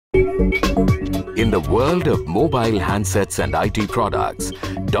In the world of mobile handsets and IT products,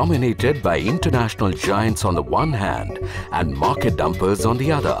 dominated by international giants on the one hand and market dumpers on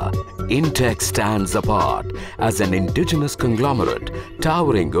the other, Intex stands apart as an indigenous conglomerate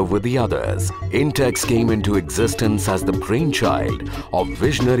towering over the others. Intex came into existence as the brainchild of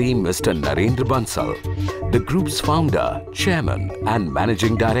visionary Mr. Narendra Bansal, the group's founder, chairman and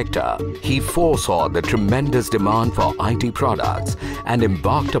managing director. He foresaw the tremendous demand for IT products and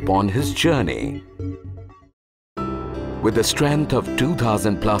embarked upon his journey. With a strength of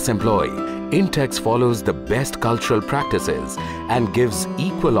 2,000 plus employees, Intex follows the best cultural practices and gives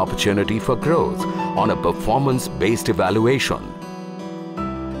equal opportunity for growth on a performance-based evaluation.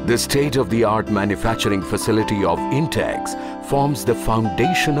 The state-of-the-art manufacturing facility of Intex forms the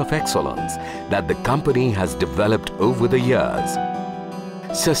foundation of excellence that the company has developed over the years.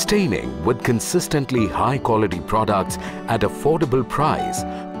 Sustaining with consistently high-quality products at affordable price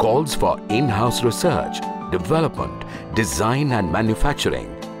calls for in-house research, development, design and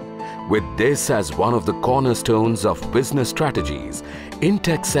manufacturing. With this as one of the cornerstones of business strategies,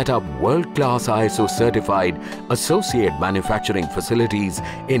 Intex set up world-class ISO certified associate manufacturing facilities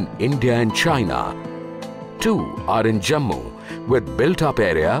in India and China. 2 are in Jammu with built-up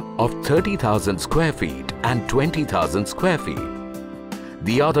area of 30,000 square feet and 20,000 square feet.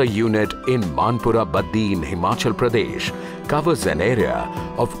 The other unit in Manpura Baddi in Himachal Pradesh covers an area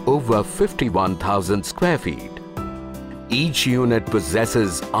of over 51,000 square feet. Each unit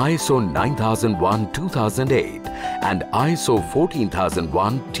possesses ISO 9001-2008 and ISO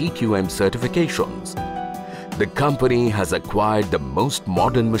 14001 TQM certifications. The company has acquired the most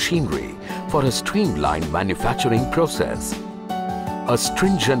modern machinery for a streamlined manufacturing process. A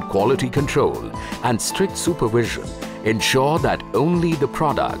stringent quality control and strict supervision ensure that only the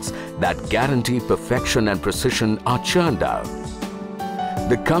products that guarantee perfection and precision are churned out.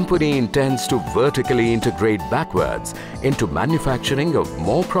 The company intends to vertically integrate backwards into manufacturing of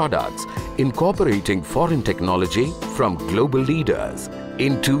more products, incorporating foreign technology from global leaders.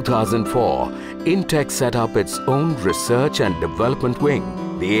 In 2004, Intex set up its own research and development wing.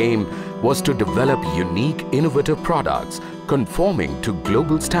 The aim was to develop unique, innovative products conforming to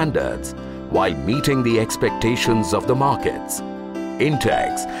global standards while meeting the expectations of the markets.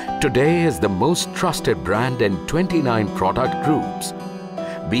 Intex today is the most trusted brand in 29 product groups.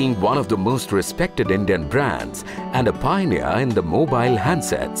 Being one of the most respected Indian brands and a pioneer in the mobile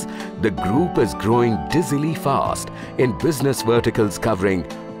handsets, the group is growing dizzily fast in business verticals covering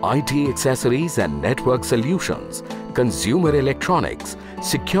IT accessories and network solutions, consumer electronics,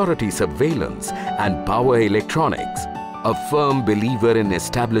 security surveillance and power electronics. A firm believer in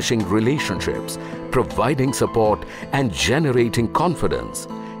establishing relationships, providing support and generating confidence,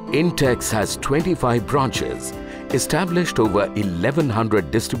 Intex has 25 branches, established over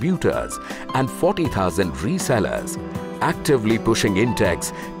 1,100 distributors and 40,000 resellers, actively pushing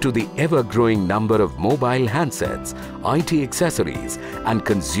Intex to the ever-growing number of mobile handsets, IT accessories and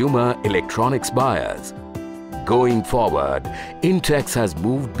consumer electronics buyers. Going forward, Intex has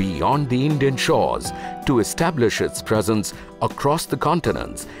moved beyond the Indian shores to establish its presence across the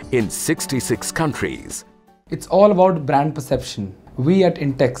continents in 66 countries. It's all about brand perception. We at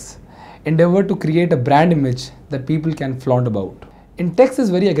Intex endeavor to create a brand image that people can flaunt about. Intex is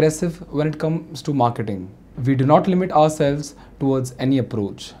very aggressive when it comes to marketing. We do not limit ourselves towards any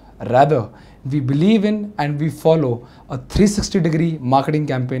approach. Rather, we believe in and we follow a 360-degree marketing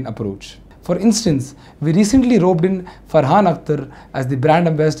campaign approach. For instance, we recently roped in Farhan Akhtar as the brand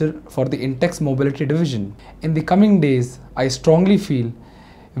ambassador for the Intex Mobility division. In the coming days, I strongly feel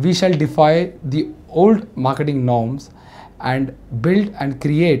we shall defy the old marketing norms and build and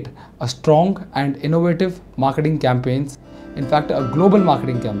create a strong and innovative marketing campaigns, in fact a global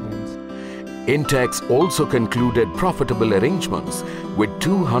marketing campaigns. Intex also concluded profitable arrangements with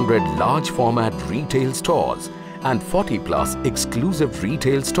 200 large format retail stores and 40 plus exclusive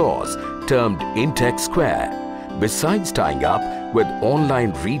retail stores termed Intex Square, besides tying up with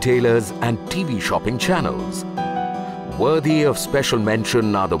online retailers and TV shopping channels. Worthy of special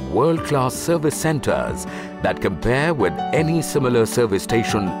mention are the world-class service centers that compare with any similar service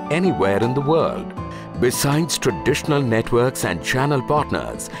station anywhere in the world. Besides traditional networks and channel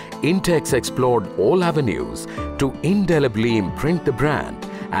partners, Intex explored all avenues to indelibly imprint the brand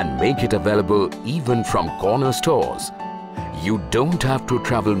and make it available even from corner stores. You don't have to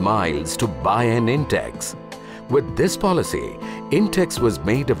travel miles to buy an Intex. With this policy, Intex was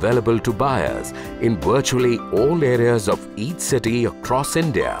made available to buyers in virtually all areas of each city across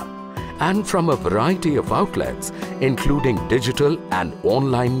India and from a variety of outlets including digital and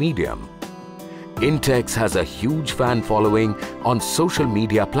online medium. Intex has a huge fan following on social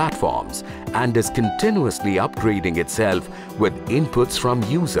media platforms and is continuously upgrading itself with inputs from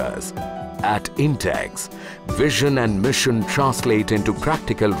users. At Intex, vision and mission translate into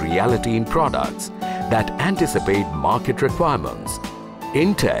practical reality in products that anticipate market requirements.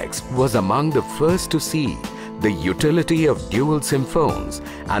 Intex was among the first to see the utility of dual SIM phones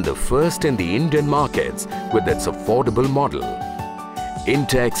and the first in the Indian markets with its affordable model.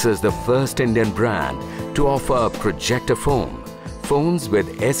 Intex is the first Indian brand to offer projector phone, phones with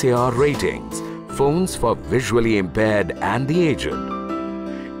SAR ratings, phones for visually impaired and the aged.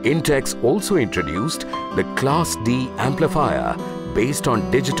 Intex also introduced the Class D amplifier based on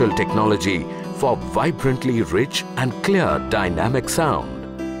digital technology for vibrantly rich and clear dynamic sound.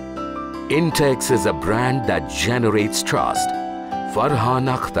 Intex is a brand that generates trust. Farhan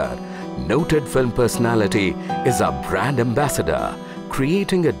Akhtar, noted film personality, is our brand ambassador,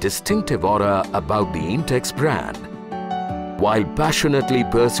 creating a distinctive aura about the Intex brand. While passionately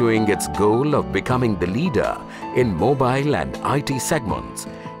pursuing its goal of becoming the leader in mobile and IT segments,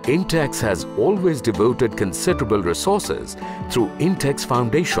 Intex has always devoted considerable resources through Intex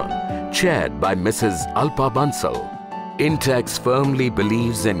Foundation, chaired by Mrs. Bansal. Intex firmly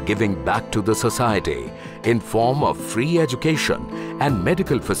believes in giving back to the society in form of free education and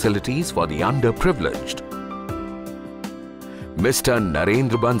medical facilities for the underprivileged. Mr.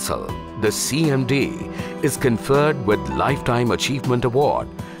 Narendra Bansal, the CMD, is conferred with Lifetime Achievement Award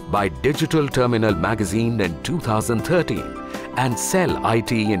by Digital Terminal magazine in 2013 and Cell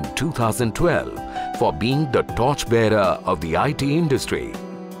IT in 2012 for being the torchbearer of the IT industry.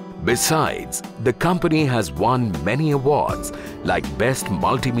 Besides, the company has won many awards like Best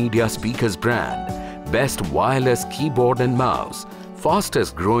Multimedia Speakers Brand, Best Wireless Keyboard and Mouse,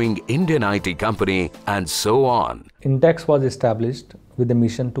 Fastest Growing Indian IT Company, and so on. Intex was established with a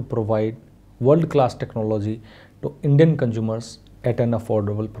mission to provide world-class technology to Indian consumers at an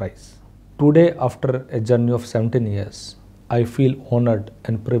affordable price. Today, after a journey of 17 years, I feel honored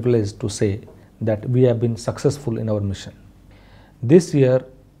and privileged to say that we have been successful in our mission. This year,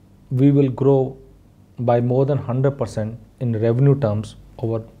 we will grow by more than 100% in revenue terms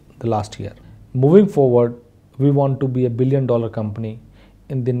over the last year. Moving forward, we want to be a billion-dollar company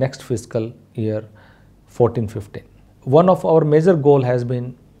in the next fiscal year 14-15. One of our major goals has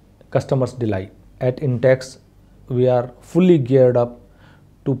been customers' delight. At Intex, we are fully geared up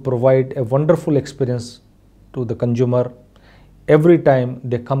to provide a wonderful experience to the consumer every time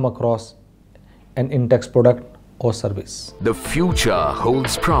they come across an Intex product or service. The future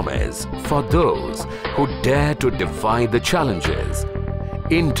holds promise for those who dare to defy the challenges.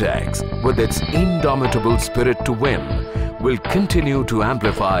 Intex, with its indomitable spirit to win, will continue to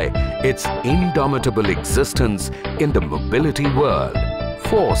amplify its indomitable existence in the mobility world,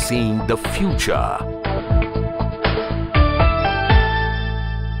 foreseeing the future.